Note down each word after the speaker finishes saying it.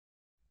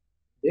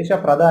దేశ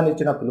ప్రధాని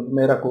ఇచ్చిన పిలుపు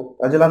మేరకు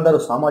ప్రజలందరూ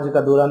సామాజిక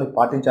దూరాన్ని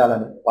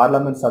పాటించాలని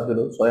పార్లమెంట్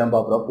సభ్యులు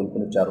స్వయంబాబురావు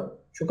పిలుపునిచ్చారు.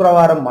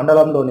 శుక్రవారం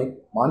మండలంలోని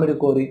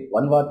మామిడికోరి,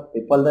 వన్వాట్,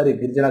 పిప్పల్దరి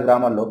గిరిజన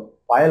గ్రామాల్లో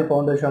పాయల్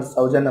ఫౌండేషన్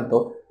సౌజన్యంతో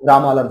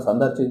గ్రామాలను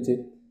సందర్శించి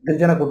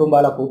గిరిజన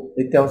కుటుంబాలకు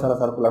నిత్యావసర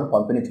సరుకులను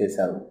పంపిణీ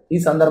చేశారు. ఈ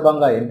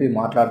సందర్భంగా ఎంపీ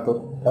మాట్లాడుతూ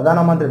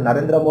ప్రధానమంత్రి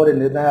నరేంద్ర మోడీ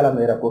నిర్ణయాల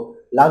మేరకు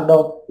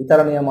లాక్డౌన్,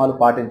 ఇతర నియమాలు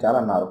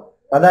పాటించాలన్నారు.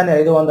 ప్రధాని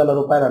 500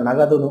 రూపాయల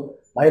నగదును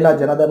మహిళా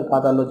జనధన్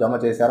ఖాతాల్లో జమ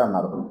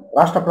చేశారన్నారు.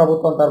 రాష్ట్ర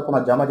ప్రభుత్వం తరఫున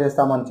జమ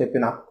చేస్తామని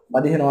చెప్పిన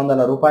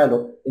 1500 రూపాయలు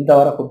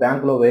ఇంతవరకు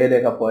బ్యాంకులో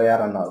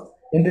వేయలేకపోయారన్నారు.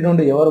 ఇంటి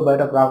నుండి ఎవరు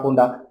బయటకు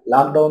రాకుండా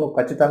లాక్డౌన్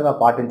ఖచ్చితంగా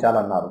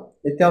పాటించాలన్నారు.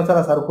 నిత్యావసర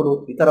సరుకులు,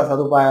 ఇతర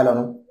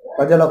సదుపాయాలను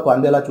ప్రజలకు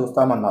అందేలా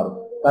చూస్తామన్నారు.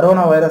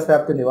 కరోనా వైరస్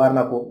వ్యాప్తి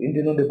నివారణకు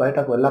ఇంటి నుండి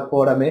బయటకు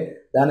వెళ్ళకపోవడమే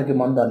దానికి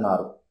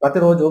మందన్నారు.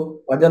 ప్రతిరోజు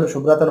ప్రజలు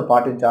శుభ్రతను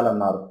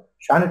పాటించాలన్నారు.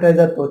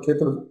 శానిటైజర్తో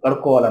చేతులు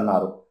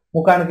కడుక్కోవాలన్నారు.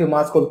 ముఖానికి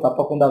మాస్కులు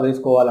తప్పకుండా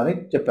వేసుకోవాలని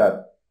చెప్పారు.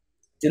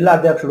 జిల్లా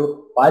అధ్యక్షుడు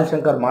పాయల్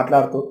శంకర్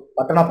మాట్లాడుతూ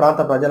పట్టణ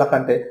ప్రాంత ప్రజల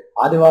కంటే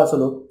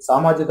ఆదివాసులు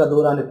సామాజిక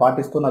దూరాన్ని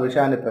పాటిస్తున్న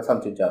విషయాన్ని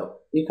ప్రశంసించారు.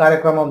 ఈ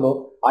కార్యక్రమంలో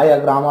ఆయా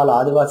గ్రామాల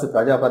ఆదివాసీ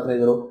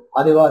ప్రజాప్రతినిధులు,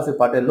 ఆదివాసీ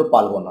పటేళ్లు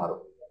పాల్గొన్నారు.